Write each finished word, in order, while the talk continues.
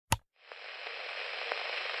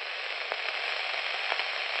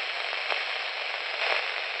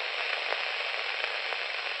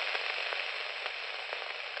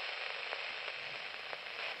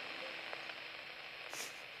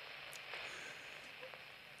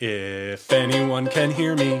If anyone can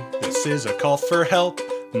hear me, this is a call for help.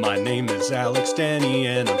 My name is Alex Denny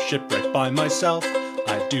and I'm shipwrecked by myself.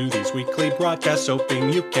 I do these weekly broadcasts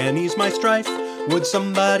hoping you can ease my strife. Would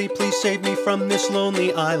somebody please save me from this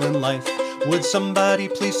lonely island life? Would somebody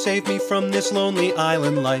please save me from this lonely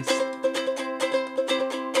island life?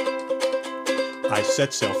 I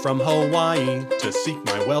set sail from Hawaii to seek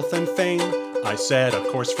my wealth and fame. I set a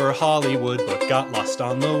course for Hollywood but got lost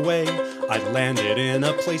on the way. I landed in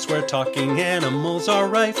a place where talking animals are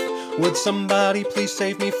rife. Would somebody please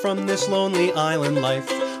save me from this lonely island life?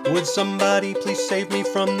 Would somebody please save me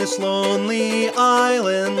from this lonely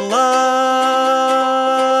island life?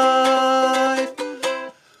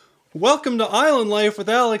 Welcome to Island Life with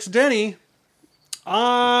Alex Denny.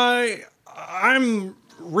 I'm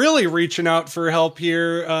really reaching out for help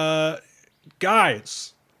here.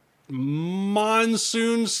 Guys,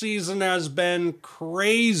 monsoon season has been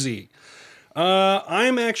crazy.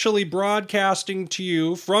 I'm actually broadcasting to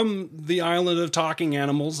you from the island of talking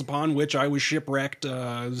animals upon which I was shipwrecked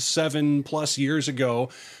 7+ years ago.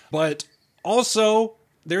 But also,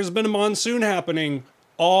 there's been a monsoon happening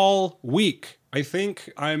all week. I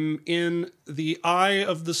think I'm in the eye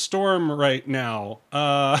of the storm right now.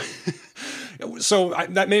 So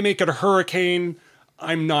that may make it a hurricane.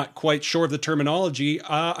 I'm not quite sure of the terminology.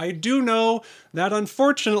 I do know that,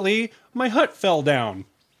 unfortunately, my hut fell down.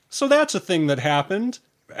 So that's a thing that happened.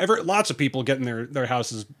 Lots of people getting their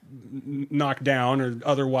houses knocked down or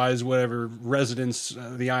otherwise whatever residents,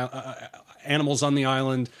 animals on the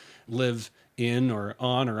island live in or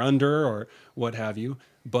on or under or what have you.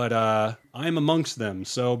 But I'm amongst them.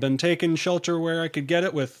 So been taking shelter where I could get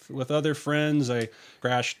it with other friends. I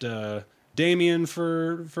crashed Damien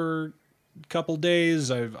for a couple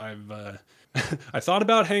days. I've I thought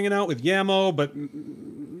about hanging out with Yamo, but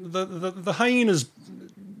the hyenas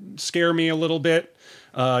scare me a little bit.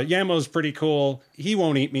 Yamo's pretty cool. He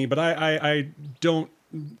won't eat me, but I don't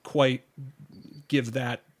quite give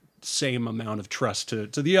that same amount of trust to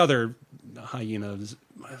the other hyenas.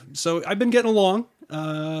 So I've been getting along.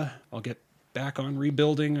 I'll get back on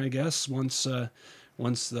rebuilding, I guess, once the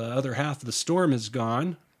other half of the storm is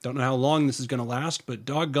gone. Don't know how long this is going to last, but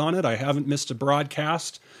doggone it, I haven't missed a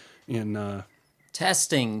broadcast in...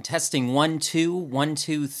 Testing 1 2 1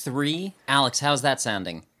 2 3. Alex, how's that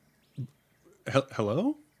sounding?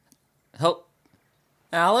 Hello?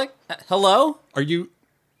 Alec? Hello? Are you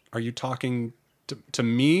talking to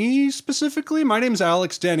me specifically? My name's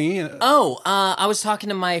Alex Denny. I was talking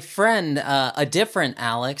to my friend, a different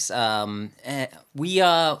Alex.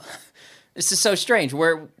 This is so strange.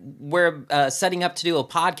 We're setting up to do a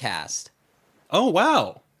podcast. Oh,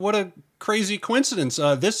 wow. What a crazy coincidence.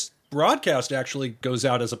 This broadcast actually goes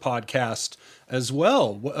out as a podcast as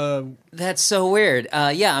well. That's so weird.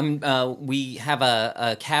 We have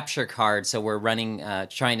a capture card, so we're running,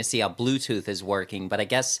 trying to see how Bluetooth is working. But I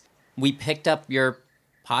guess we picked up your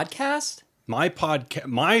podcast. My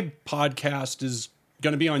podcast is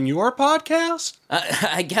going to be on your podcast.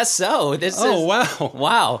 I guess so. Wow.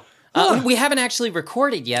 Wow. We haven't actually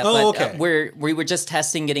recorded yet, okay. We were just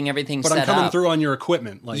testing, getting everything set up. But I'm coming through on your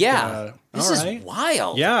equipment. This is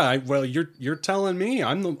wild. Yeah, you're telling me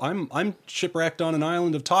I'm shipwrecked on an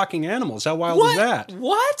island of talking animals. How wild is that?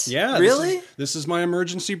 What? Yeah, really? This is my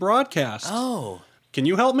emergency broadcast. Oh, can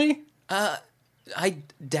you help me? I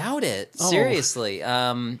doubt it. Seriously,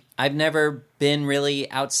 I've never been really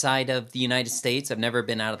outside of the United States. I've never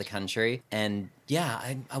been out of the country, and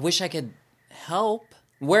yeah, I wish I could help.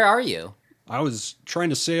 Where are you? I was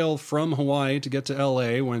trying to sail from Hawaii to get to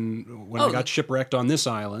L.A. when I got shipwrecked on this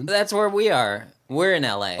island. That's where we are. We're in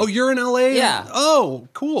L.A. Oh, you're in L.A.? Yeah. Oh,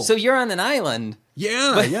 cool. So you're on an island.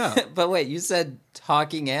 Yeah. But wait, you said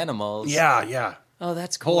talking animals. Yeah. Oh,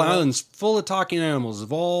 that's cool. Whole island's full of talking animals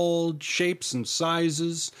of all shapes and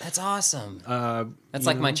sizes. That's awesome. That's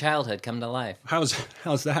like my childhood come to life. How's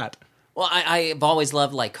that? Well, I've always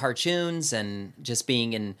loved like cartoons and just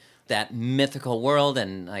being in that mythical world,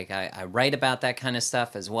 and like I write about that kind of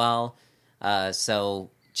stuff as well. So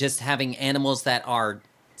just having animals that are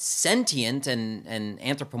sentient and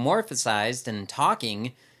anthropomorphized and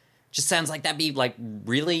talking just sounds like that'd be like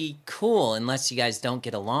really cool, unless you guys don't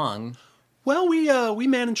get along. Well, we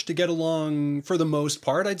managed to get along for the most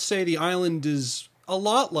part. I'd say the island is a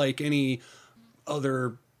lot like any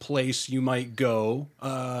other place you might go.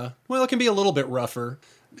 Well, it can be a little bit rougher.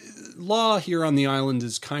 Law here on the island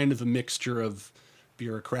is kind of a mixture of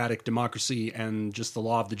bureaucratic democracy and just the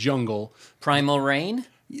law of the jungle. Primal reign?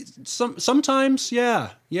 Sometimes,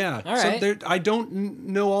 yeah. All right. I don't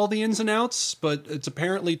know all the ins and outs, but it's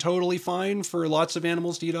apparently totally fine for lots of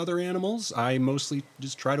animals to eat other animals. I mostly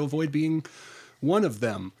just try to avoid being one of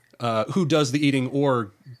them who does the eating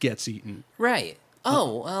or gets eaten. Right.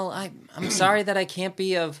 Oh, well, I'm sorry that I can't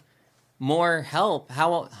be of more help.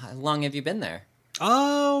 How long have you been there?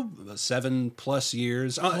 Oh, 7+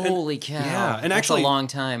 years. Holy cow. Yeah, and that's actually, a long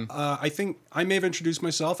time. I think I may have introduced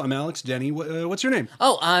myself. I'm Alex Denny. What's your name?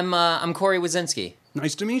 Oh, I'm Corey Wazinski.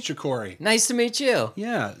 Nice to meet you, Corey. Nice to meet you.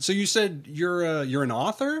 Yeah. So you said you're an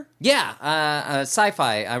author? Yeah,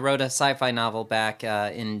 sci-fi. I wrote a sci-fi novel back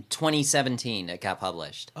in 2017. It got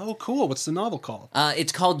published. Oh, cool. What's the novel called?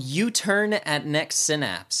 It's called U-Turn at Next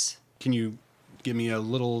Synapse. Can you give me a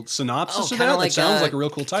little synopsis of kinda that? That sounds like a real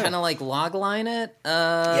cool title. Kind of like logline it.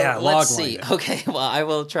 Yeah, let's logline see. it. Okay, well, I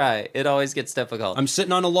will try. It always gets difficult. I'm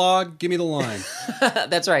sitting on a log. Give me the line.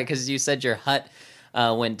 That's right, because you said your hut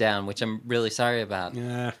went down, which I'm really sorry about.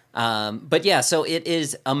 Yeah. But yeah, so it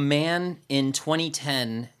is a man in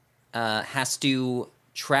 2010 has to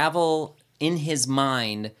travel in his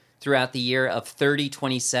mind throughout the year of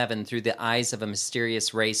 3027 through the eyes of a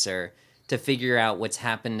mysterious racer to figure out what's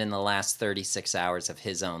happened in the last 36 hours of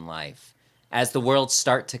his own life. As the worlds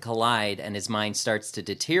start to collide and his mind starts to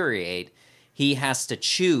deteriorate, he has to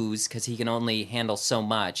choose, because he can only handle so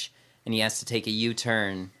much, and he has to take a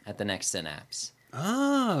U-turn at the next synapse.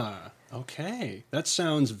 Ah, okay. That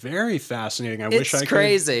sounds very fascinating. It's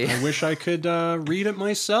crazy. I wish I could read it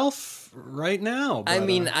myself right now. I but,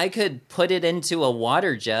 mean, I could put it into a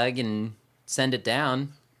water jug and send it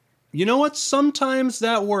down. you know what? Sometimes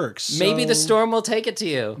that works. Maybe the so storm will take it to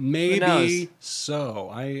you. Who Maybe knows? so.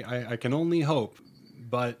 I can only hope.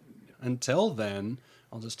 But until then,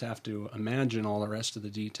 I'll just have to imagine all the rest of the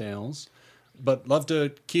details. But love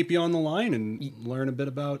to keep you on the line and learn a bit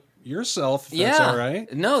about yourself, if that's all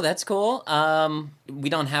right. No, that's cool. We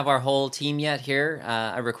don't have our whole team yet here.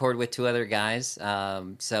 I record with 2 other guys.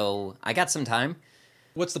 So I got some time.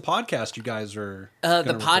 What's the podcast you guys are The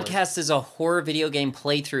gonna record? podcast is a horror video game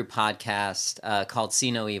playthrough podcast called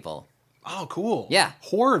See No Evil. Oh, cool. Yeah.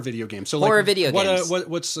 Horror video games. So Horror like, video games.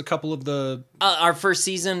 What's a couple of the... Our first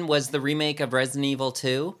season was the remake of Resident Evil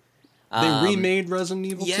 2. They remade Resident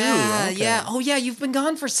Evil 2? Yeah, Okay. yeah. Oh, yeah, you've been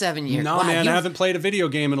gone for 7 years. No, Wow, man, I you've- haven't played a video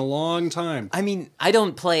game in a long time. I mean, I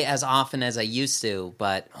don't play as often as I used to,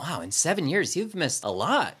 but wow, in 7 years, you've missed a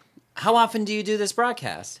lot. How often do you do this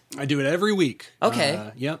broadcast? I do it every week.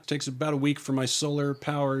 Okay. Yep, takes about a week for my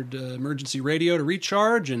solar-powered emergency radio to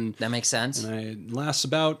recharge, and That makes sense. it lasts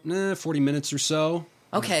about 40 minutes or so.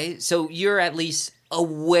 Okay, so you're at least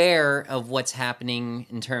aware of what's happening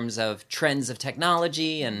in terms of trends of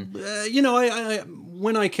technology and I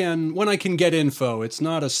when I can get info, it's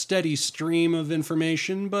not a steady stream of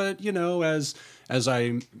information, but as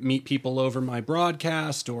I meet people over my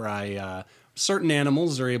broadcast, or certain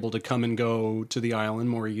animals are able to come and go to the island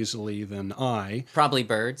more easily than I. probably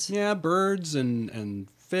birds. Yeah, birds and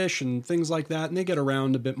fish and things like that, and they get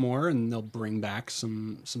around a bit more, and they'll bring back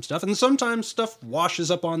some stuff. And sometimes stuff washes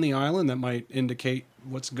up on the island that might indicate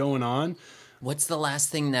what's going on. What's the last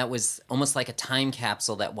thing that was almost like a time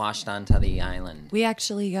capsule that washed onto the island? We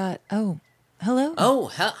actually got. Oh, hello. Oh,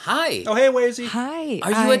 hi. Oh, hey, Wazy. Hi.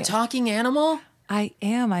 Are you a talking animal? I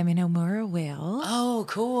am. I'm an Omura whale. Oh,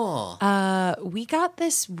 cool. We got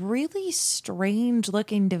this really strange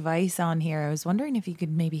looking device on here. I was wondering if you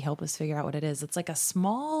could maybe help us figure out what it is. It's like a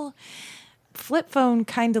small flip phone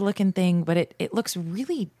kind of looking thing, but it looks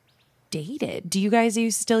really dated. Do you guys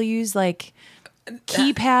still use like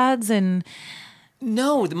keypads and...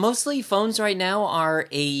 No, mostly phones right now are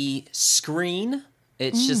a screen.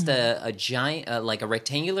 It's just a giant, like a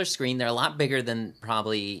rectangular screen. They're a lot bigger than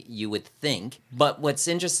probably you would think. But what's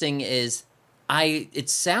interesting is it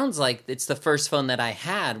sounds like it's the first phone that I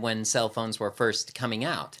had when cell phones were first coming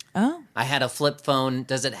out. Oh, I had a flip phone.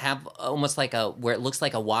 Does it have almost like where it looks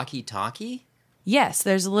like a walkie-talkie? yes.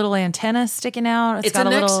 There's a little antenna sticking out. It's got a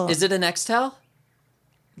little... Is it a Nextel?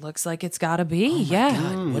 Looks like it's got to be. yeah.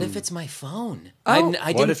 God, what if it's my phone? Oh.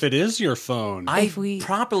 I What didn't if it is your phone? I If we-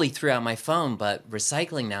 properly threw out my phone, but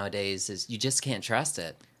recycling nowadays is you just can't trust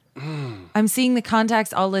it. I'm seeing the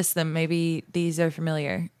contacts. I'll list them. Maybe these are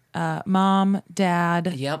familiar. Mom,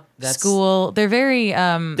 dad, Yep, that's school. They're very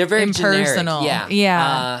They're very impersonal. generic,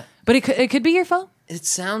 yeah. Yeah. But it could be your phone. It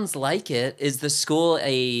sounds like it. Is the school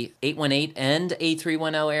a 818 and a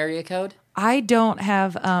 310 area code? I don't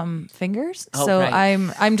have fingers, Oh, so right.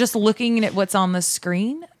 I'm just looking at what's on the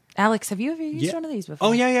screen. Alex, have you ever used one of these before?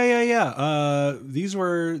 Oh yeah. These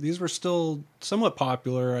were still somewhat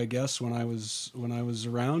popular, I guess, when I was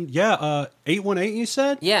around. Yeah, 818. You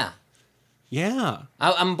said? Yeah. Yeah.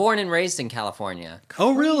 I'm born and raised in California.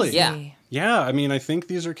 Oh really? Yeah. Yeah. I mean, I think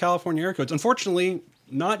these are California air codes. Unfortunately,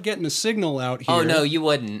 not getting a signal out here. Oh, no, you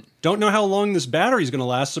wouldn't. Don't know how long this battery's going to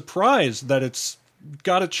last. Surprised that it's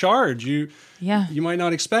got a charge. You might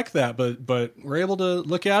not expect that, but we're able to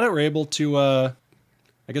look at it. We're able to.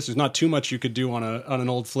 I guess there's not too much you could do on an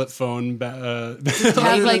old flip phone. Do you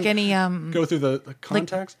have like any go through the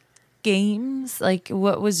contacts? games? Like,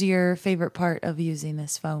 what was your favorite part of using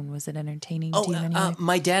this phone? Was it entertaining to you in any way?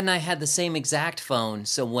 My dad and I had the same exact phone.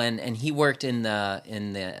 So and he worked in the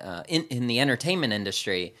entertainment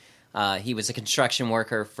industry. He was a construction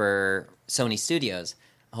worker for Sony Studios.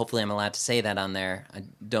 Hopefully, I'm allowed to say that on there. I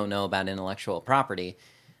don't know about intellectual property.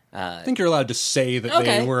 I think you're allowed to say that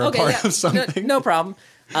they were a part of something. No problem.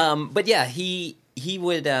 But yeah, he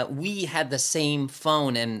would. We had the same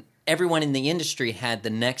phone, and everyone in the industry had the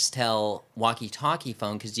Nextel walkie-talkie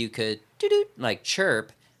phone because you could like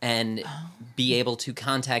chirp and be able to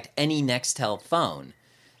contact any Nextel phone.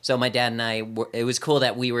 So my dad and I, it was cool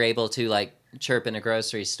that we were able to like chirp in a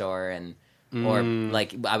grocery store or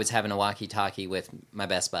like I was having a walkie-talkie with my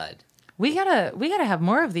best bud. We gotta have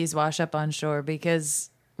more of these wash up on shore because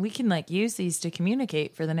we can like use these to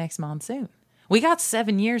communicate for the next monsoon. We got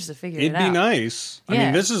 7 years to figure it out. It'd be nice. I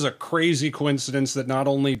mean, this is a crazy coincidence that not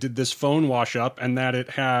only did this phone wash up and that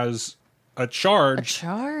it has a charge.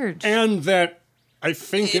 And that I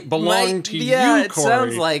think it belonged to you, Corey. It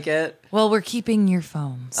sounds like it. Well, we're keeping your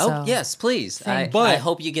phone. So. Oh, yes, please. I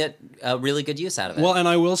hope you get a really good use out of it. Well, and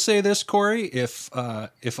I will say this, Corey, if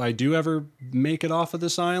I do ever make it off of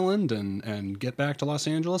this island and get back to Los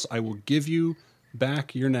Angeles, I will give you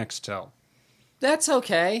back your Nextel. That's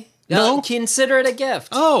okay. No? Consider it a gift.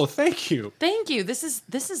 Oh, thank you. Thank you. This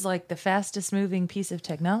is like the fastest moving piece of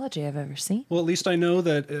technology I've ever seen. Well, at least I know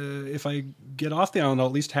that if I get off the island, I'll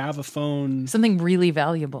at least have a phone. Something really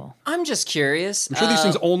valuable. I'm just curious. I'm sure these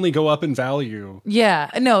things only go up in value. Yeah.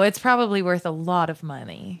 No, it's probably worth a lot of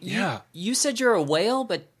money. Yeah. You said you're a whale,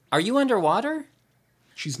 but are you underwater?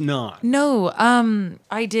 She's not. No,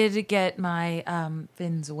 I did get my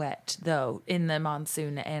fins wet, though, in the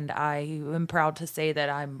monsoon, and I am proud to say that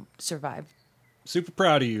I'm survived. Super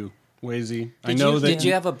proud of you, Wazy. Did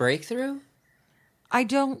you have a breakthrough? I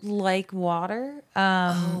don't like water.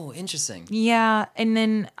 Interesting. Yeah, and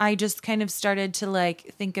then I just kind of started to,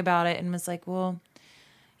 like, think about it and was like, well,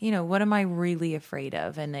 you know, what am I really afraid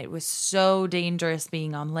of? And it was so dangerous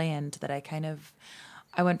being on land that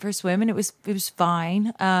I went for a swim and it was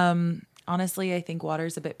fine. Honestly, I think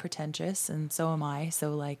water's a bit pretentious and so am I.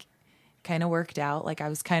 So like kind of worked out. Like I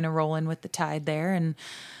was kind of rolling with the tide there and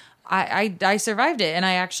I survived it and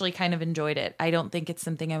I actually kind of enjoyed it. I don't think it's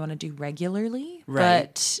something I want to do regularly,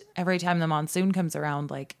 but every time the monsoon comes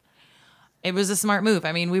around, like it was a smart move.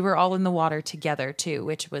 I mean, we were all in the water together too,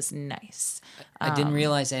 which was nice. I didn't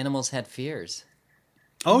realize animals had fears.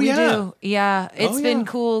 Oh, we yeah. do. Yeah. It's been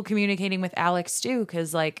cool communicating with Alex, too,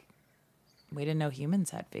 because, like, we didn't know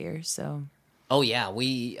humans had fears, so. Oh, yeah.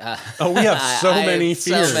 We have so many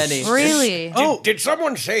fears. So many. Really? Did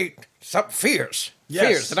someone say some fears? Yes.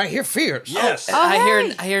 Fears. Did I hear fears? Yes.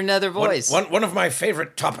 I hear another voice. One of my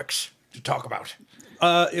favorite topics to talk about.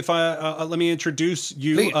 Let me introduce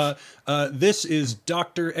you. Please. This is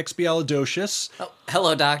Dr. Expialidocious. Oh,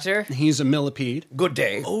 hello, doctor. He's a millipede. Good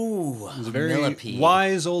day. Oh, He's a very millipede.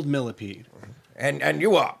 wise old millipede. And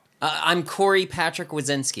you are? I'm Corey Patrick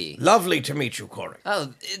Wazinski. Lovely to meet you, Corey.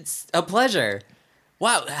 Oh, it's a pleasure.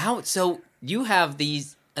 Wow, so you have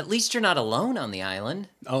these, at least you're not alone on the island.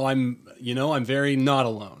 Oh, I'm very not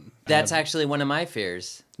alone. That's actually one of my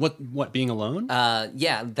fears. What, being alone?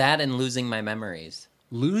 Yeah, that and losing my memories.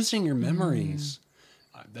 Losing your memories.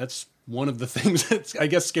 That's one of the things that I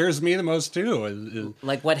guess scares me the most too.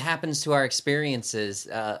 Like what happens to our experiences?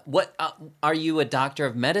 Are you a doctor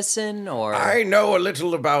of medicine or I know a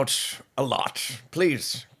little about a lot.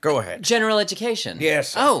 Please, go ahead. general education?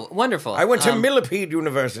 Yes. Oh, wonderful. I went to Millipede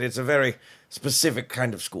University. It's a very specific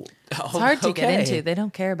kind of school. It's hard to get into. They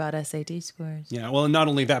don't care about SAT scores. Yeah, well, not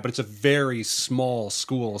only that, but it's a very small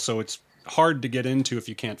school, so it's hard to get into if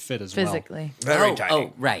you can't fit as Physically. Very tiny.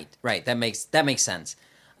 Oh, right. That makes sense.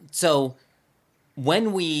 So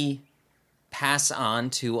when we pass on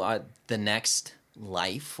to the next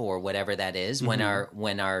life or whatever that is, when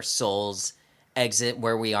our souls exit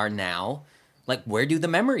where we are now, like where do the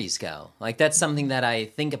memories go? Like that's something that I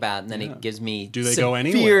think about, and then it gives me Do they go severe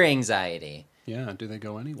anywhere? anxiety. Yeah, do they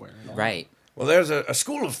go anywhere at all? Right. Well, there's a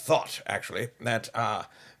school of thought, actually, that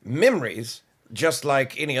memories, just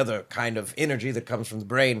like any other kind of energy that comes from the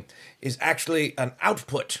brain, is actually an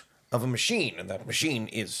output of a machine, and that machine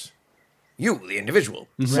is you, the individual.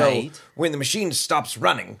 Right. So when the machine stops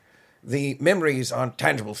running, the memories aren't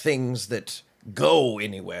tangible things that go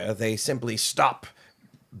anywhere. They simply stop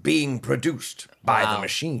being produced by the Wow.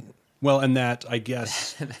 machine. Well, and that, I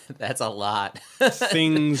guess, That's a lot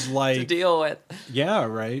things to like deal with. yeah,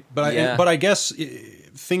 right. But Yeah. but I guess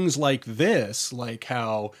things like this, like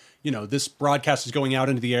how this broadcast is going out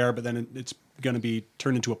into the air, but then it's going to be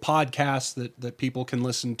turned into a podcast that people can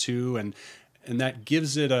listen to, and that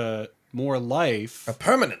gives it a more life. A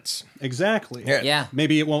permanence. Exactly. Yeah. Yeah.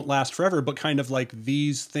 Maybe it won't last forever, but kind of like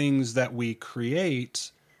these things that we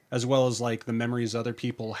create, as well as like the memories other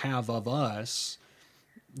people have of us.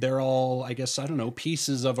 They're all, I guess, I don't know,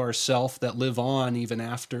 pieces of ourself that live on even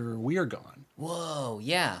after we are gone. Whoa,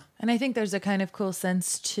 yeah. And I think there's a kind of cool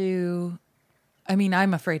sense to, I mean,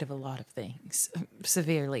 I'm afraid of a lot of things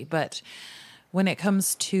severely, but when it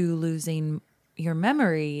comes to losing your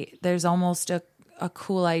memory, there's almost a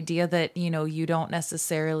cool idea that, you don't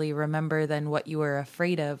necessarily remember then what you were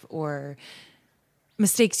afraid of or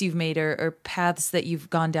mistakes you've made or paths that you've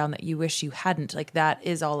gone down that you wish you hadn't. Like that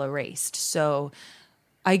is all erased. So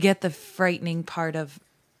I get the frightening part of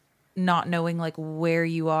not knowing like where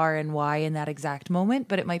you are and why in that exact moment,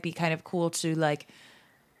 but it might be kind of cool to like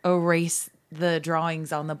erase the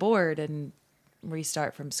drawings on the board and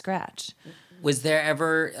restart from scratch. Was there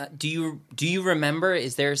ever do you remember,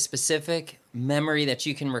 is there a specific memory that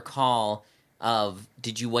you can recall of,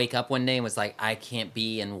 did you wake up one day and was like, I can't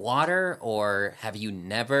be in water, or have you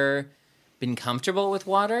never been comfortable with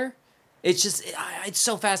water? It's just it's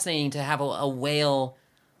so fascinating to have a whale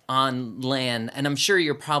on land, and I'm sure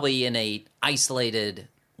you're probably in a isolated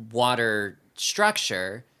water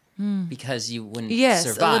structure because you wouldn't Yes,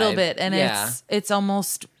 survive. a little bit, and yeah. it's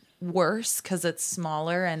almost worse because it's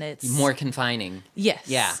smaller and it's More confining. Yes.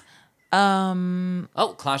 Yeah.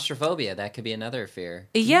 Oh, claustrophobia. That could be another fear.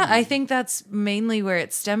 Yeah, I think that's mainly where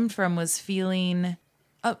it stemmed from, was feeling,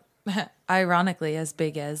 ironically, as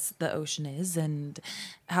big as the ocean is and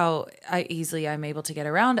how easily I'm able to get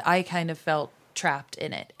around, I kind of felt trapped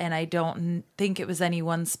in it. And I don't think it was any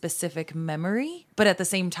one specific memory, but at the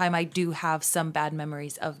same time, I do have some bad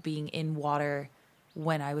memories of being in water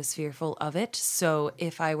when I was fearful of it. So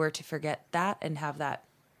if I were to forget that and have that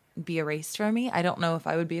be erased from me, I don't know if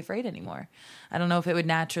I would be afraid anymore. I don't know if it would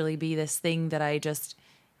naturally be this thing that I just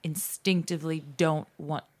instinctively don't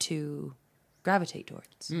want to gravitate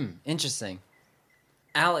towards. Interesting.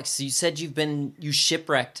 Alex, you said you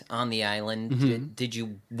shipwrecked on the island. Mm-hmm. Did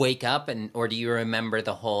you wake up or do you remember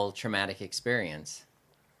the whole traumatic experience?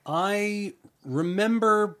 I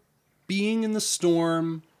remember being in the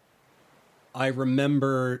storm. I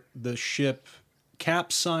remember the ship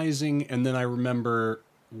capsizing, and then I remember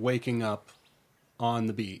waking up on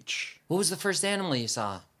the beach. What was the first animal you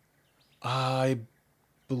saw? I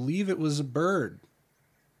believe it was a bird.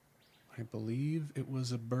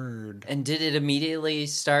 And did it immediately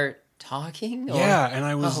start talking? Or? Yeah, and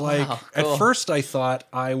I was Oh, like, wow, cool. at first I thought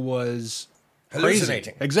I was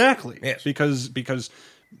Hallucinating. crazy. Exactly. Yes. Because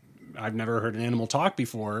I've never heard an animal talk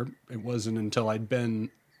before. It wasn't until I'd been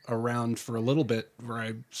around for a little bit where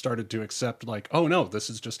I started to accept, like, oh no, this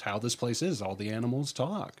is just how this place is. All the animals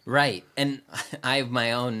talk. Right. And I have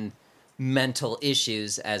my own mental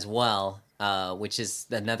issues as well, which is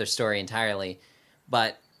another story entirely.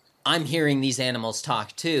 But I'm hearing these animals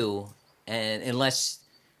talk too. And unless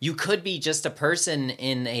you could be just a person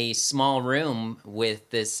in a small room with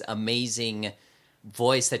this amazing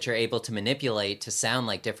voice that you're able to manipulate to sound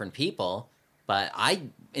like different people. But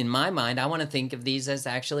in my mind, I want to think of these as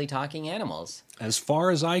actually talking animals. As far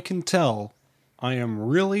as I can tell, I am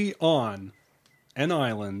really on an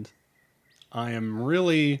island. I am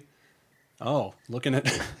really, looking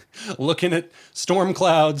at storm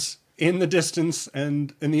clouds in the distance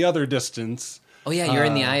and in the other distance. Oh yeah, you're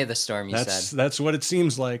in the eye of the storm, you said. That's what it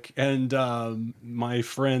seems like. And my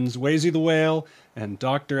friends Wazy the Whale and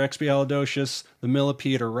Dr. Expialidocious, the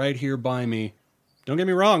millipede, are right here by me. Don't get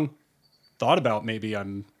me wrong. Thought about maybe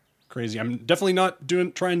I'm crazy. I'm definitely not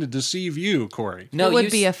trying to deceive you, Corey. No, It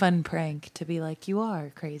would be a fun prank to be like, you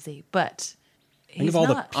are crazy, but Think of all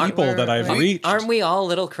the people that I've reached. Aren't we all a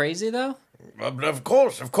little crazy, though? Of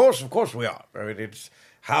course we are. I mean, it's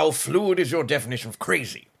how fluid is your definition of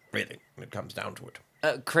crazy, really, when it comes down to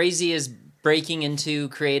it. Crazy is breaking into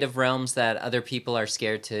creative realms that other people are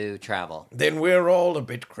scared to travel. Then we're all a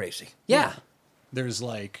bit crazy. Yeah. There's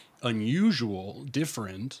like unusual,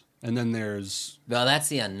 different, and then there's, Well, that's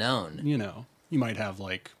the unknown. you might have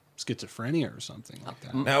like schizophrenia or something like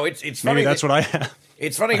that. Now, it's funny. Maybe that's what I have.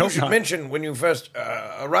 It's funny I you hope should not. mention when you first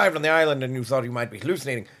arrived on the island and you thought you might be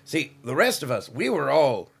hallucinating. See, the rest of us, we were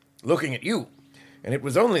all looking at you. And it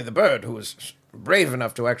was only the bird who was brave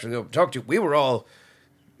enough to actually go talk to you. We were all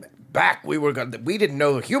back we didn't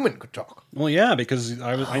know a human could talk. Well, yeah, because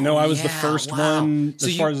I know I was the yeah, first wow. one, So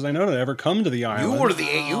as far as I know, to ever come to the island. You are the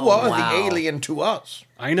wow. alien to us.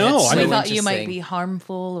 I know. That's I We mean, thought you might interesting. be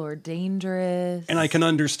harmful or dangerous. and I can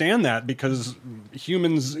understand that because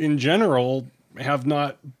humans in general have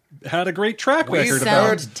not had a great track We've record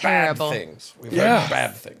sound about. terrible. bad things. We've Yeah. heard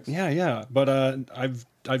bad things. Yeah. But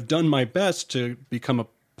I've done my best to become a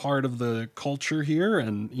part of the culture here,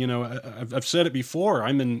 and I've said it before.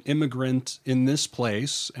 I'm an immigrant in this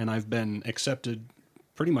place, and I've been accepted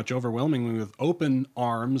pretty much overwhelmingly with open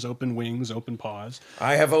arms, open wings, open paws,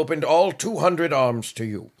 I have opened all 200 arms to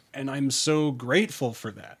you. and I'm so grateful for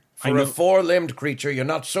that. For a four-limbed creature, you're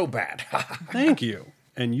not so bad. Thank you.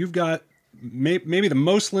 And you've got maybe the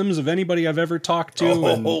most limbs of anybody I've ever talked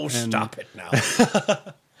to. Stop it now.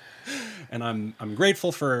 And I'm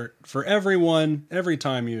grateful for everyone. Every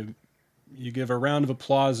time you give a round of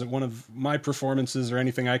applause at one of my performances or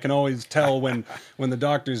anything, I can always tell when the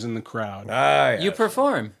doctor's in the crowd. You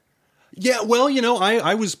perform. Yeah, well,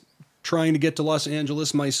 I was trying to get to Los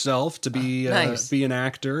Angeles myself to be Nice. be an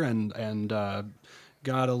actor, and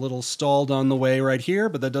got a little stalled on the way right here.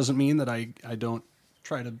 But that doesn't mean that I don't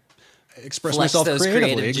try to express Flex myself those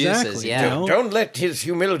creatively. creative juices, Exactly. yeah. Don't let his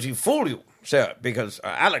humility fool you, sir, because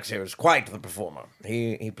Alex here is quite the performer.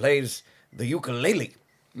 He plays the ukulele.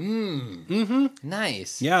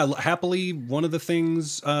 Nice. Yeah, happily, one of the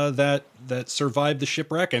things that survived the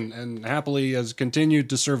shipwreck and happily has continued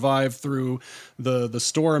to survive through the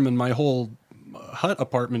storm and my whole hut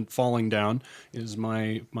apartment falling down is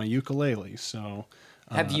my ukulele. So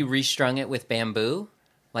Have you restrung it with bamboo?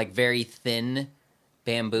 Like very thin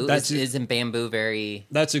bamboo? Isn't bamboo very...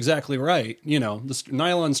 that's exactly right. The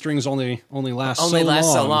nylon strings only last Only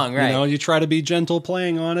last so long, right. You try to be gentle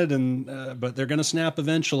playing on it, and but they're going to snap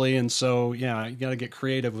eventually. And so, yeah, you got to get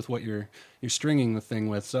creative with what you're stringing the thing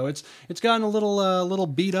with. So it's gotten a little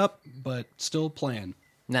beat up, but still playing.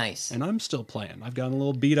 Nice. And I'm still playing. I've gotten a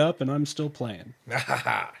little beat up, and I'm still playing.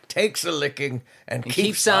 Takes a licking and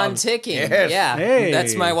Keeps on ticking. Yes. Yeah. Hey.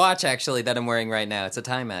 That's my watch, actually, that I'm wearing right now. It's a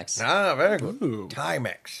Timex. Ah, very good. Ooh.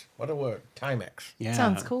 Timex. What a word. Timex. Yeah,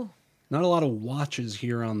 Sounds cool. Not a lot of watches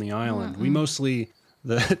here on the island. We mostly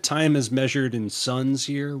the time is measured in suns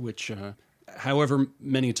here, which, however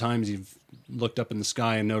many times you've looked up in the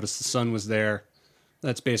sky and noticed the sun was there,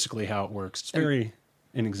 that's basically how it works. It's very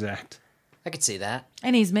inexact. I could see that.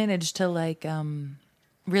 And he's managed to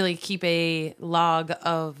really keep a log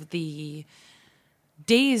of the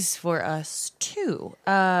days for us too.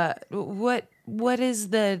 What is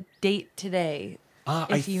the date today?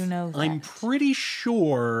 If you know that. I'm pretty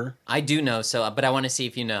sure. I do know, but I want to see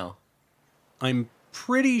if you know. I'm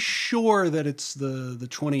pretty sure that it's the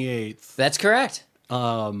 28th, That's correct.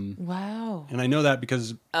 Wow. and I know that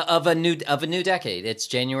because Of a new decade. It's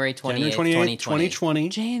January 28th, January 28th, 2020. 2020.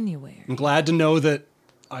 January. I'm glad to know that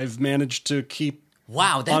I've managed to keep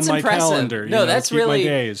Wow, that's on my impressive. calendar. No, that's keep my really...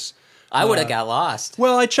 days. I would have got lost.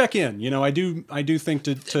 Well, I check in. I do think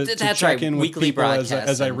to That's check right, in with weekly people as I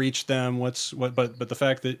broadcasting. reach them. But the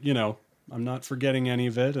fact that I'm not forgetting any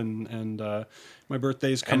of it, and my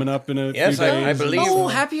birthday's coming up in a yes, few days. I believe- Oh,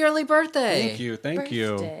 happy early birthday. Thank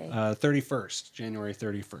you. Birthday. 31st, January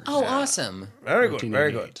 31st. Oh, awesome. Very good.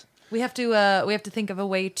 Very good. 1988. We have to think of a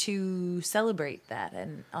way to celebrate that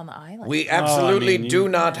on the island. We absolutely mean, do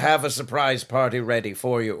not have a surprise party ready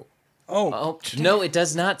for you. Oh, no, it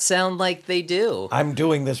does not sound like they do. I'm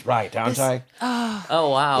doing this right, aren't I? Oh,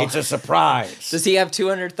 wow. It's a surprise. Does he have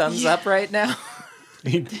 200 thumbs up right now?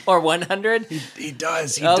 Or 100? He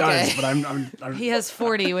does. He Okay. does. But I'm He has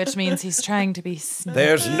 40, which means he's trying to be sneaky.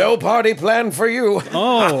 There's no party planned for you.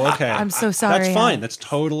 Oh, okay. I'm so sorry. That's fine. That's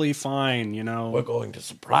totally fine. We're going to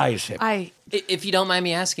surprise him. If you don't mind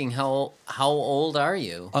me asking, how old are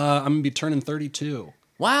you? I'm gonna be turning 32.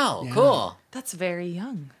 Wow, cool. That's very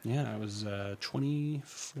young. Yeah, I was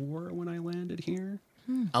 24 when I landed here.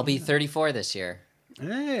 I'll be 34 this year.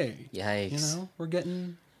 Hey, Yikes. we're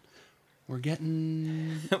getting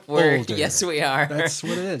We're older. Yes, we are. That's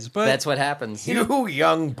what it is. But That's what happens. You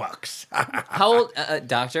young bucks. How old,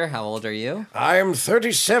 Doctor, how old are you? I'm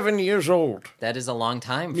 37 years old. That is a long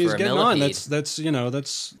time he's for a getting on. millipede.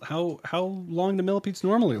 That's how long do millipedes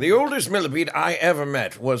normally live? The oldest millipede I ever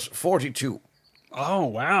met was 42. Oh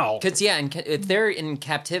wow. Because, if they're in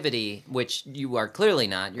captivity, which you are clearly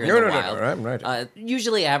not, you're in No, the no, no, wild. no, I'm right.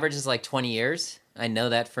 Usually average is like 20 years. I know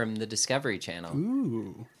that from the Discovery Channel.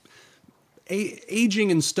 Ooh.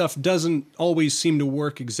 Aging and stuff doesn't always seem to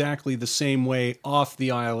work exactly the same way off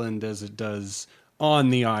the island as it does on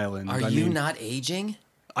the island. Are I you mean, not aging?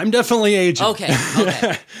 I'm definitely aging. Okay.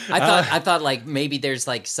 I thought like maybe there's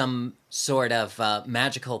like some sort of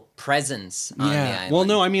magical presence on the island. Well,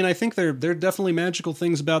 no, I mean, I think there are definitely magical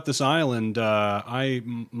things about this island.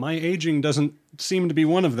 My aging doesn't seem to be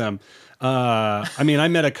one of them. I mean, I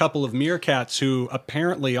met a couple of meerkats who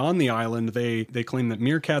apparently on the island, they claim that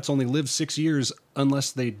meerkats only live 6 years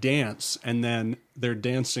unless they dance, and then their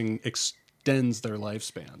dancing extends their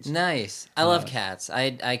lifespans. Nice. I love cats.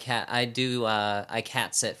 I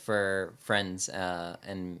cat sit for friends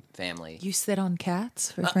and family. You sit on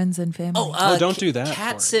cats for friends and family. Oh, don't do that,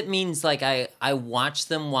 Cat Corey. sit means like I watch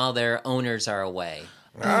them while their owners are away.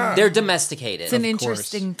 They're domesticated. it's an course.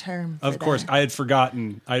 interesting term. For Of course, that. I had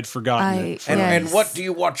forgotten it. Yes. And what do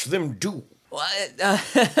you watch them do?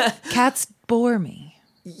 Cats bore me.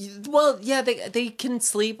 Well, yeah, they can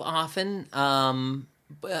sleep often.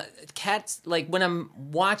 But cats, like when I'm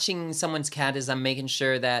watching someone's cat, is I'm making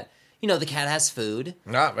sure that the cat has food.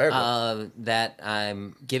 Very good. That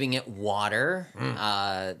I'm giving it water.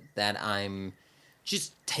 That I'm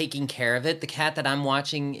just taking care of it. The cat that I'm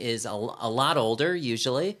watching is a lot older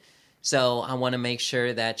usually, so I want to make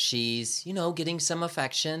sure that she's getting some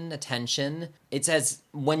affection, attention. It's as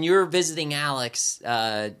when you're visiting Alex,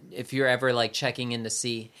 if you're ever like checking in to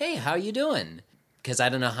see, hey, how you doing? Because I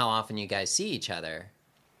don't know how often you guys see each other.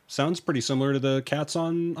 Sounds pretty similar to the cats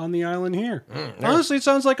on the island here. Honestly, it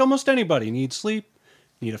sounds like almost anybody needs sleep,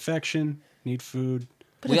 need affection, need food.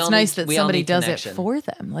 But We it's all nice need- that we all somebody need does connection. it for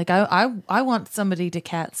them. Like I want somebody to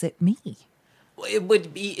cat sit me. It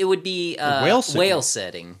would be whale sitting.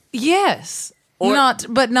 sitting. Yes. Or-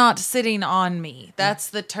 not sitting on me. That's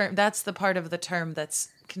the term. That's the part of the term that's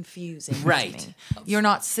confusing. to Right. me. You're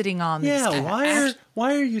not sitting on this Yeah, cat.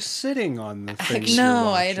 why are you sitting on the thing? Actually- you're No,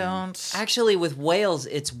 I watching? don't. Actually, with whales,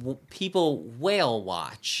 it's people whale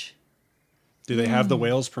watch. Do they have the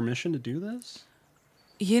whale's permission to do this?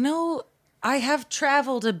 I have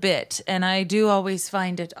traveled a bit, and I do always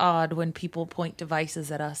find it odd when people point devices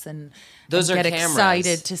at us and Those and are get cameras.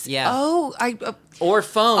 excited to see. Yeah. Oh, Or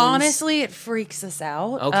phones. honestly, it freaks us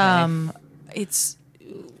out. Okay. It's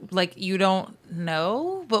like you don't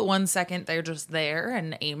know, but 1 second they're just there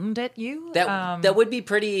and aimed at you. That would be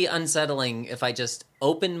pretty unsettling if I just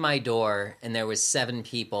opened my door and there was 7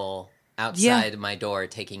 people outside my door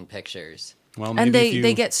taking pictures. Well, maybe and if you,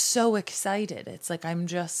 they get so excited. It's like I'm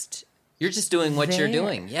just. You're just doing what you're There.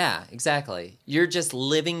 doing. Yeah, exactly. You're just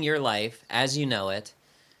living your life as you know it.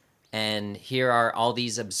 And here are all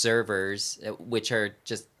these observers, which are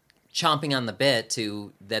just chomping on the bit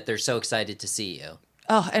that they're so excited to see you.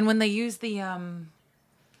 Oh, and when they use they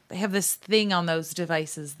have this thing on those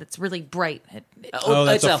devices that's really bright. Oh,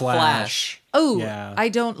 that's it's a flash. Oh, Yeah. I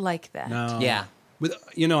don't like that. No. Yeah. With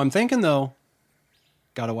I'm thinking though,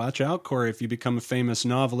 gotta watch out, Corey. If you become a famous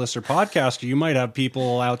novelist or podcaster, you might have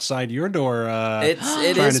people outside your door It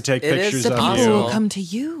trying is- to take it is pictures The of people you. will come to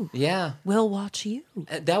you. Yeah. Will watch you.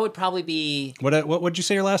 That would probably be What would you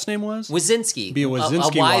say your last name was? Wazinski. Be a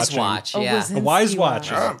Wazinski a wise watching. watch. Oh, Yeah. Wazinski A wise watch.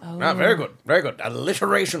 Very good. Very good.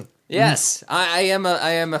 Alliteration. Yes, I am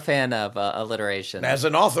a fan of alliteration. As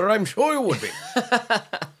an author, I'm sure you would be.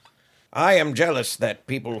 I am jealous that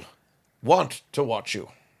people want to watch you.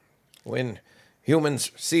 When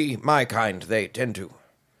humans see my kind, they tend to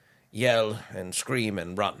yell and scream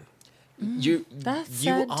and run. You That's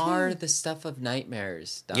you sad, are too. the stuff of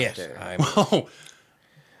nightmares, Yes, Doctor. Oh,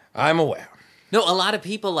 I'm aware. No, a lot of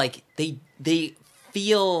people like they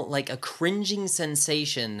feel like a cringing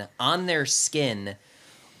sensation on their skin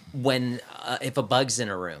when if a bug's in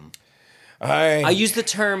a room. I use the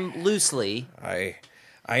term loosely.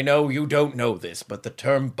 I know you don't know this, but the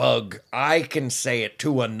term bug, I can say it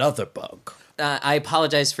to another bug. I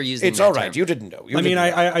apologize for using. It's that all right. term. You didn't know. I mean,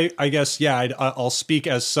 I guess, yeah, I'll speak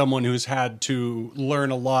as someone who's had to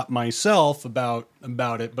learn a lot myself about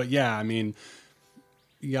it. But yeah, I mean,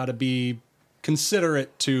 you got to be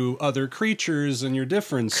considerate to other creatures and your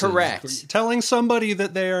differences. Correct. Telling somebody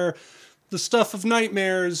that they're the stuff of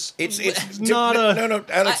nightmares. It's not a... no,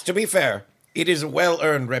 Alex. To be fair, it is a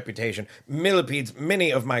well-earned reputation. Millipedes,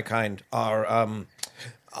 many of my kind, are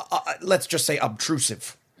let's just say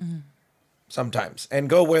obtrusive. Sometimes, and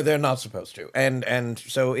go where they're not supposed to, and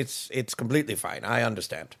so it's completely fine. I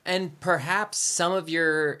understand. And perhaps some of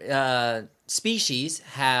your species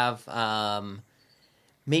have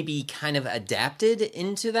maybe kind of adapted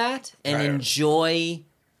into that and Right. enjoy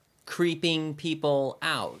creeping people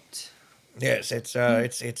out. Yes, it's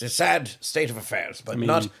a sad state of affairs, but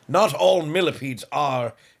not all millipedes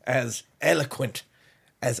are as eloquent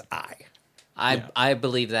as I. I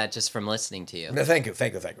believe that just from listening to you. Thank you.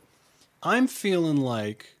 I'm feeling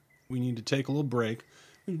like we need to take a little break.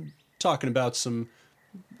 We're talking about some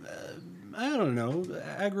I don't know,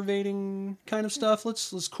 aggravating kind of stuff.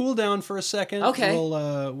 Let's cool down for a second. Okay.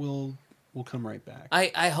 We'll come right back.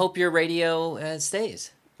 I hope your radio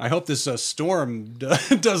stays. I hope this storm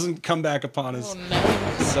doesn't come back upon us. Oh no.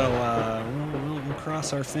 So we'll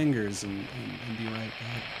cross our fingers and be right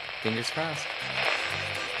back. Fingers crossed.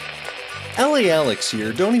 Ellie Alex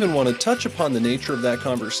here don't even want to touch upon the nature of that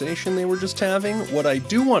conversation they were just having. What I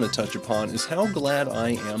do want to touch upon is how glad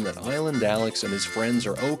I am that Island Alex and his friends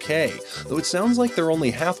are okay, though it sounds like they're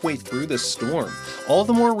only halfway through this storm. All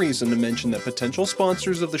the more reason to mention that potential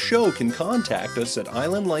sponsors of the show can contact us at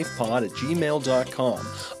islandlifepod@gmail.com.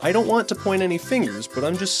 I don't want to point any fingers, but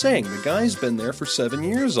I'm just saying the guy's been there for 7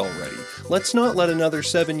 years already. Let's not let another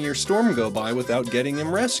 7-year storm go by without getting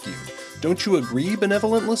him rescued. Don't you agree,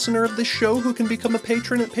 benevolent listener of this show who can become a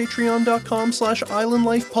patron at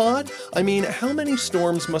patreon.com/islandlifepod? I mean, how many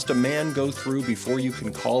storms must a man go through before you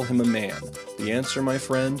can call him a man? The answer, my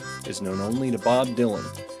friend, is known only to Bob Dylan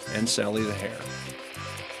and Sally the Hare.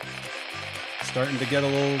 Starting to get a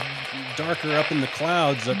little darker up in the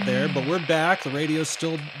clouds up there, but we're back. The radio's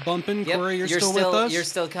still bumping. Yep, Corey, you're still with us? You're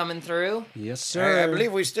still coming through? Yes, sir. I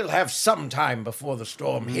believe we still have some time before the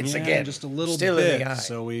storm hits Yeah, again. just a little still bit. in the eye.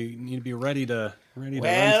 So we need to be ready to run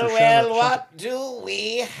for What do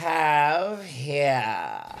we have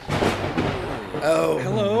here? Oh,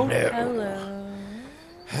 Hello. no.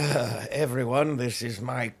 Hello. Everyone, this is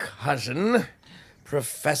my cousin,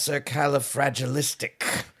 Professor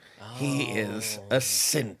Califragilistic. He is a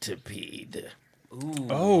centipede.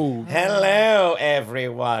 Oh, Hello,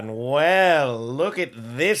 everyone. Well, look at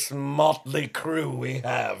this motley crew we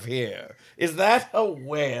have here. Is that a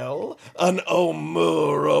whale? An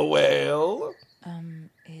Omura whale?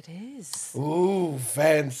 It is. Ooh,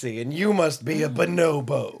 fancy. And you must be a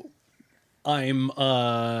bonobo.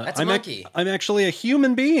 That's a monkey. I'm actually a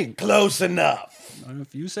human being. Close enough.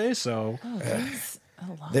 If you say so. Oh, he's a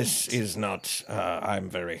lot. This is not, I'm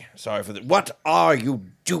very sorry for that. What are you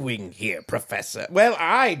doing here, Professor? Well,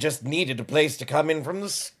 I just needed a place to come in from the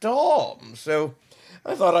storm, so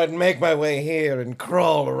I thought I'd make my way here and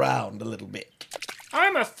crawl around a little bit.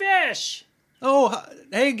 I'm a fish! Oh,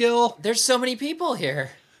 hey, Gil. There's so many people here.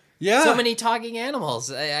 Yeah. So many talking animals.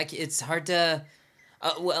 It's hard to...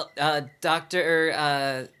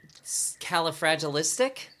 Dr.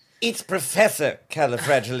 Califragilistic? It's Professor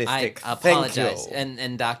Califragilistic. I apologize. Thank you.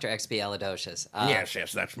 And Dr. Expialidocious.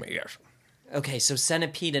 Yes, that's me, yes. Okay, so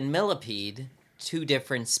centipede and millipede, two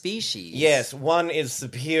different species. Yes, one is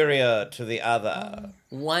superior to the other.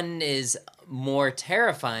 One is more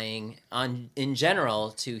terrifying in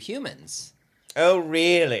general to humans. Oh,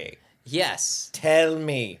 really? Yes. Tell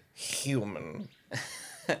me, human.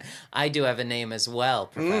 I do have a name as well,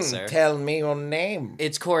 Professor. Tell me your name.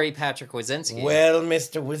 It's Corey Patrick Wazinski. Well,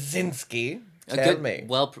 Mr. Wazinski, tell me.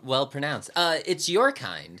 Well pronounced. It's your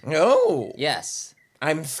kind. Oh, Yes.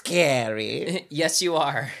 I'm scary. Yes, you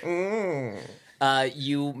are.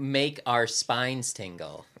 You make our spines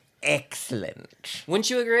tingle. Excellent. Wouldn't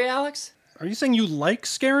you agree, Alex? Are you saying you like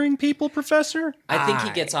scaring people, Professor? I think he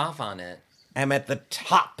gets off on it. I'm at the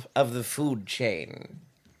top of the food chain,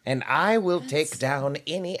 and I will take down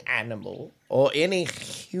any animal or any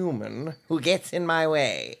human who gets in my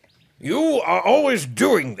way. You are always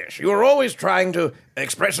doing this. You are always trying to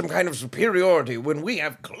express some kind of superiority when we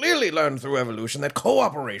have clearly learned through evolution that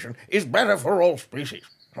cooperation is better for all species.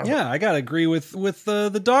 Yeah, I gotta agree with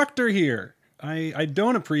the doctor here. I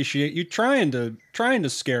don't appreciate you trying to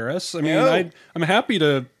scare us. I mean, No. I'm happy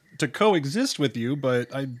to coexist with you,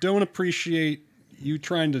 but I don't appreciate you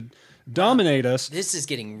trying to dominate us. This is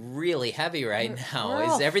getting really heavy right now. We're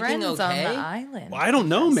all Is everything friends okay? on the island. Well, I don't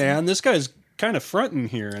know, man. This guy's kind of fronting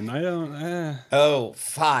here, and I don't. Oh,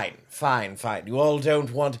 fine. You all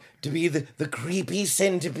don't want to be the creepy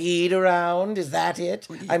centipede around? Is that it?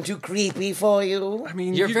 I'm too creepy for you? I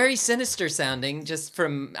mean, You're very sinister sounding, just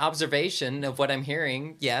from observation of what I'm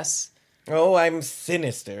hearing. Yes. Oh, I'm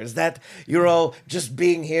sinister. Is that you're all just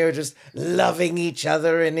being here, just loving each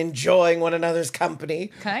other and enjoying one another's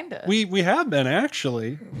company? Kinda. we have been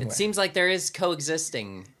actually. It seems like there is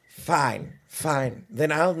coexisting. Fine.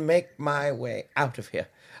 Then I'll make my way out of here.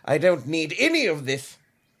 I don't need any of this.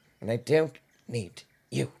 And I don't need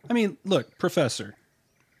you. I mean, look, Professor.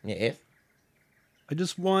 Yes? I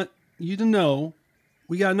just want you to know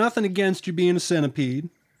we got nothing against you being a centipede.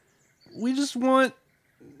 We just want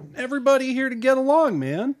everybody here to get along,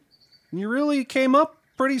 man. You really came up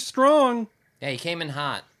pretty strong. Yeah, he came in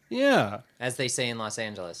hot, Yeah. as they say in Los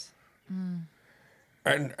Angeles.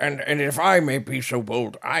 And if I may be so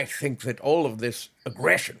bold, I think that all of this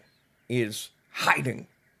aggression is hiding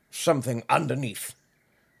something underneath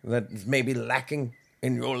that is maybe lacking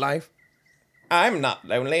in your life? I'm not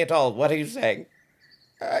lonely at all. What are you saying?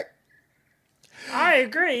 I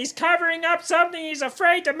agree. He's covering up something he's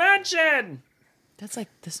afraid to mention. That's like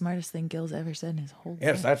the smartest thing Gil's ever said in his whole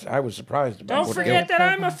Yes, life. I was surprised about Don't what forget Gil-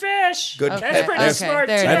 that I'm a fish. Good. That's pretty Okay, smart,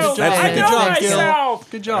 too. there it is. That's I good know job, Gil.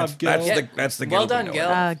 myself. Good job, Gil. That's the Well Gil we done, know.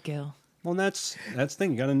 Gil. Gil. Well, that's the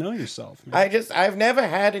thing. You got to know yourself. man. I've never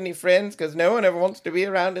had any friends because no one ever wants to be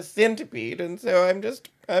around a centipede, and so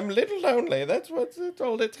I'm a little lonely. That's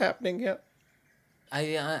all that's happening here.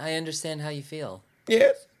 I understand how you feel.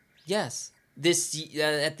 Yes. Yes. This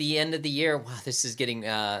at the end of the year. Wow, this is getting.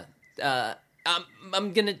 I'm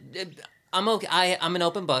okay. I'm an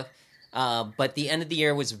open book. But the end of the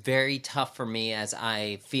year was very tough for me as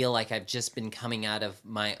I feel like I've just been coming out of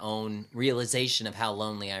my own realization of how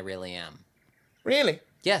lonely I really am. Really?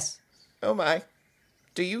 Yes. Oh my.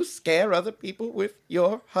 Do you scare other people with your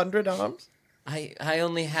 100 arms? I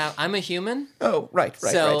only have. I'm a human. Oh, right.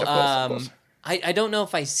 So, Of course. I don't know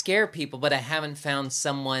if I scare people, but I haven't found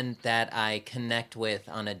someone that I connect with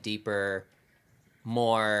on a deeper,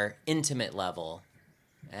 more intimate level.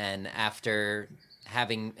 And after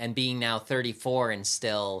having and being now 34 and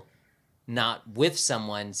still not with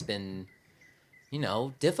someone's been,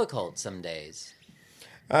 difficult some days.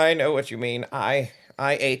 I know what you mean. I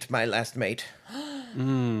ate my last mate.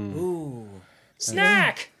 Ooh.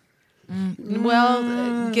 Snack.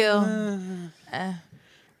 Well, Gil,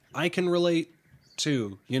 I can relate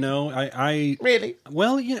too. I Really?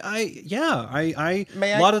 well, I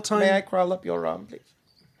May a I, lot of time. May I crawl up your arm, please?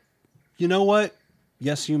 You know what?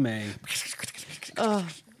 Yes, you may. Oh,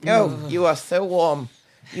 you are so warm.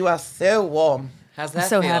 You are so warm. How's that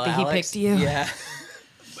so feel, happy he Alex? picked you. Yeah.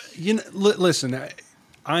 Listen,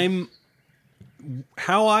 I'm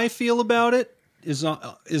how I feel about it is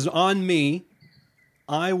on me.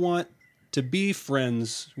 I want to be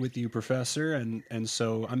friends with you, Professor, and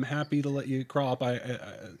so I'm happy to let you crop.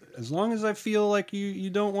 As long as I feel like you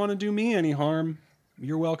don't want to do me any harm,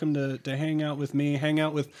 you're welcome to hang out with me, hang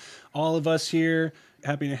out with all of us here.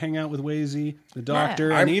 Happy to hang out with Wazy, the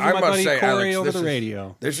doctor, and even my must buddy say, Corey Alex, over this the is-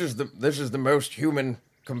 radio. This is the most human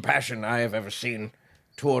compassion I have ever seen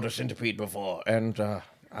toward a centipede before, and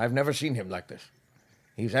I've never seen him like this.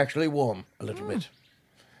 He's actually warm a little bit.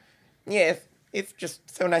 Yes, it's just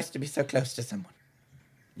so nice to be so close to someone.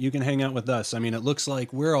 You can hang out with us. I mean, it looks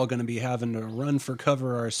like we're all going to be having to run for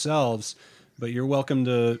cover ourselves, but you're welcome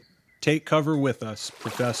to take cover with us,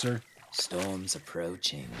 Professor. Storm's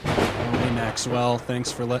approaching. Oh, hey, Maxwell.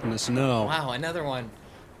 Thanks for letting us know. Wow, another one.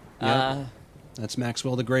 Yep. That's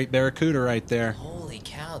Maxwell the Great Barracuda right there. Holy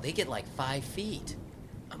cow, they get like 5 feet.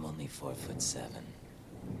 I'm only 4'7".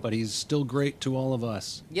 But he's still great to all of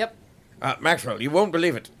us. Yep. Maxwell, you won't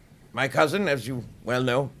believe it. My cousin, as you well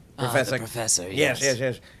know, Professor. The professor, Yes.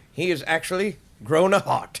 He has actually grown a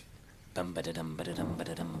heart. Bum ba-da-dum ba-da-dum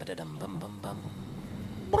ba-da-dum ba-da-dum bum bum bum.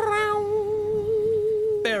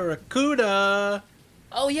 Barracuda!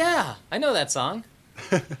 Oh yeah, I know that song.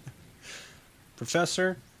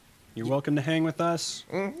 Professor, you're welcome to hang with us.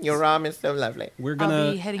 Your arm is so lovely. We're I'll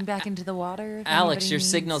gonna... be heading back into the water. if Alex, anybody your needs-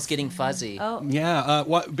 signal's getting fuzzy. Oh, Yeah,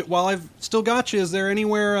 while I've still got you, is there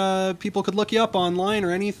anywhere people could look you up online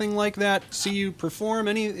or anything like that? See you perform?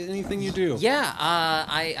 Anything you do? Yeah,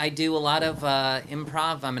 I do a lot of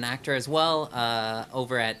improv. I'm an actor as well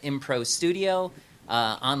over at Impro Studio.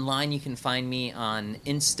 Online, you can find me on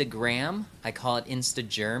Instagram. I call it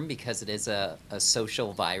Instagerm because it is a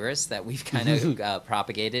social virus that we've kind of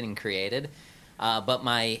propagated and created. But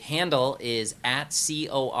my handle is at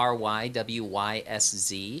CORYWYSZ.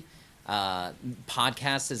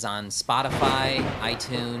 Podcast is on Spotify,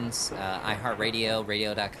 iTunes, iHeartRadio,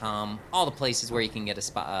 radio.com, all the places where you can get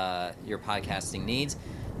your podcasting needs.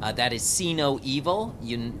 That is See No Evil.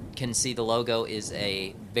 You can see the logo is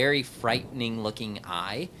a very frightening looking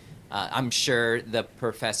eye. I'm sure the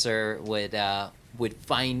professor would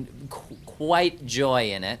find quite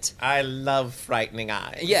joy in it. I love frightening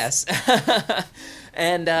eyes. Yes.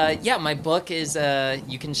 And my book is,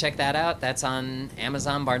 you can check that out. That's on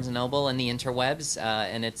Amazon, Barnes & Noble, and the interwebs.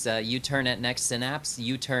 And it's U-Turn at Next Synapse.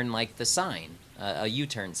 U-Turn like the sign, a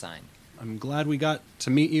U-turn sign. I'm glad we got to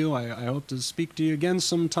meet you. I hope to speak to you again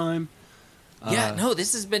sometime.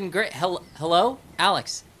 This has been great. Hello?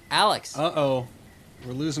 Alex. Uh-oh.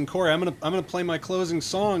 We're losing Corey. I'm gonna play my closing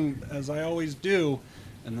song as I always do,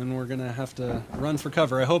 and then we're gonna have to run for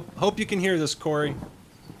cover. I hope you can hear this, Corey.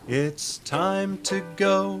 It's time to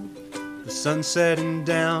go. The sun's setting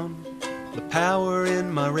down. The power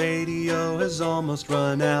in my radio has almost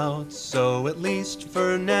run out, so at least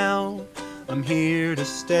for now, I'm here to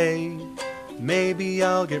stay. Maybe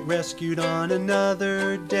I'll get rescued on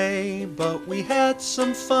another day, but we had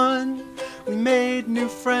some fun. We made new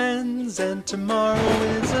friends, and tomorrow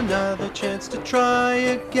is another chance to try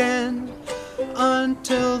again.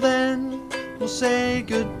 Until then, we'll say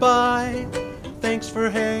goodbye. Thanks for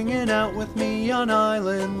hanging out with me on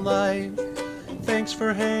Island Life. Thanks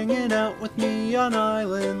for hanging out with me on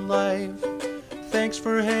Island Life. Thanks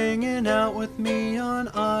for hanging out with me on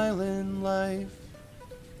Island Life.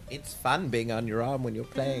 It's fun being on your arm when you're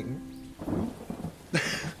playing.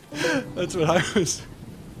 That's what I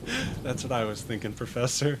was thinking,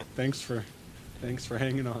 Professor. Thanks for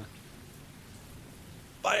hanging on.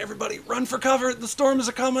 Bye, everybody. Run for cover. The storm is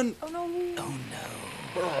a-coming. Oh, no. Oh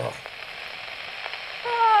no.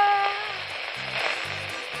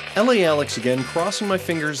 LA Alex again, crossing my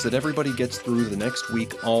fingers that everybody gets through the next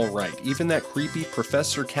week all right. Even that creepy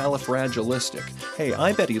Professor Califragilistic. Hey,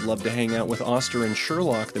 I bet he'd love to hang out with Oster and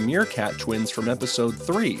Sherlock, the Meerkat twins from episode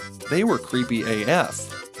 3. They were creepy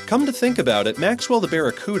AF. Come to think about it, Maxwell the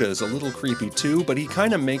Barracuda is a little creepy too, but he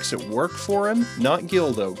kinda makes it work for him. Not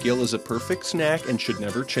Gil though. Gil is a perfect snack and should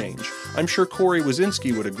never change. I'm sure Corey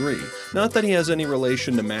Wazinski would agree. Not that he has any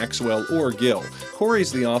relation to Maxwell or Gil.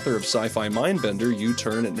 Corey's the author of Sci-Fi Mindbender,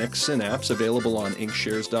 U-Turn at Next Synapse, available on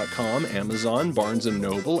inkshares.com, Amazon, Barnes &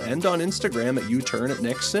 Noble, and on Instagram at U-Turn at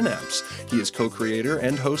Next Synapse. He is co-creator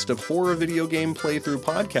and host of horror video game playthrough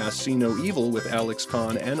podcast See No Evil with Alex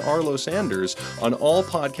Kahn and Arlo Sanders on all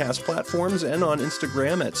podcast platforms and on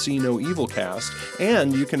Instagram at See No Evilcast,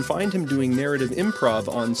 and you can find him doing narrative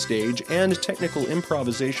improv on stage and technical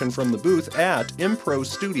improvisation from the booth at Impro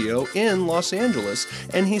Studio in Los Angeles,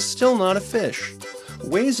 and he's still not a fish.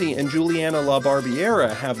 Wazy and Juliana La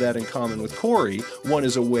Barbiera have that in common with Corey. One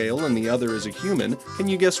is a whale and the other is a human. Can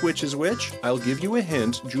you guess which is which? I'll give you a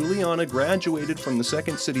hint. Juliana graduated from the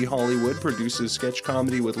Second City Hollywood, produces sketch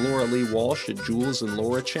comedy with Laura Lee Walsh at Jules and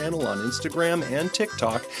Laura channel on Instagram and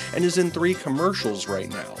TikTok, and is in 3 commercials right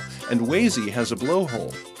now. And Wazy has a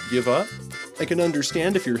blowhole. Give up? I can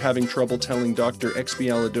understand if you're having trouble telling Dr.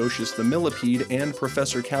 Expialidocious the millipede and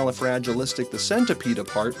Professor Califragilistic the centipede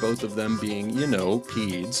apart, both of them being,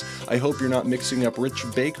 peds. I hope you're not mixing up Rich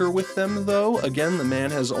Baker with them, though. Again, the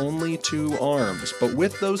man has only 2 arms. But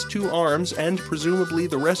with those 2 arms, and presumably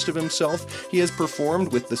the rest of himself, he has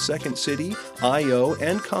performed with the Second City, I.O.,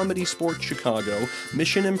 and Comedy Sports Chicago,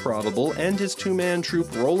 Mission Improbable, and his 2-man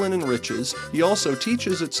troupe Rollin' and Riches. He also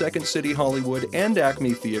teaches at Second City Hollywood and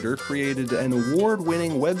Acme Theater, created an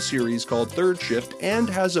award-winning web series called Third Shift, and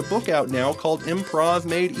has a book out now called Improv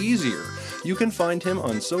Made Easier. You can find him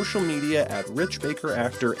on social media at Rich Baker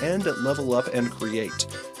Actor and at Level Up and Create.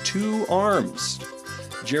 2 arms.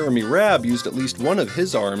 Jeremy Rabb used at least one of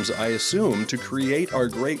his arms, I assume, to create our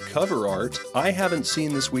great cover art. I haven't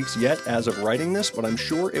seen this week's yet as of writing this, but I'm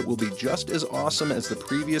sure it will be just as awesome as the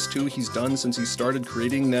previous 2 he's done since he started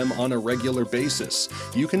creating them on a regular basis.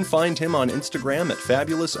 You can find him on Instagram at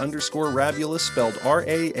fabulous_rabulous, spelled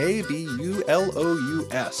RAABULOUS.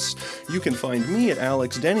 You can find me at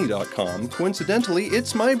alexdenny.com. Coincidentally,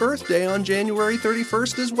 it's my birthday on January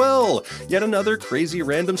 31st as well. Yet another crazy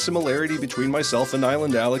random similarity between myself and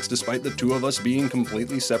Island Alex, despite the 2 of us being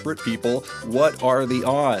completely separate people. What are the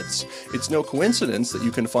odds? It's no coincidence that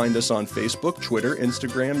you can find us on Facebook, Twitter,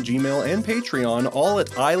 Instagram, Gmail, and Patreon, all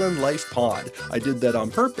at Island Life Pod. I did that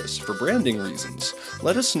on purpose, for branding reasons.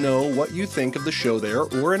 Let us know what you think of the show there,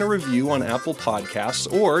 or in a review on Apple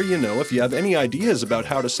Podcasts, or, if you have any ideas about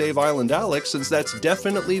how to save Island Alex, since that's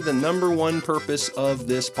definitely the #1 purpose of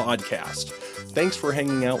this podcast. Thanks for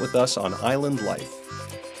hanging out with us on Island Life.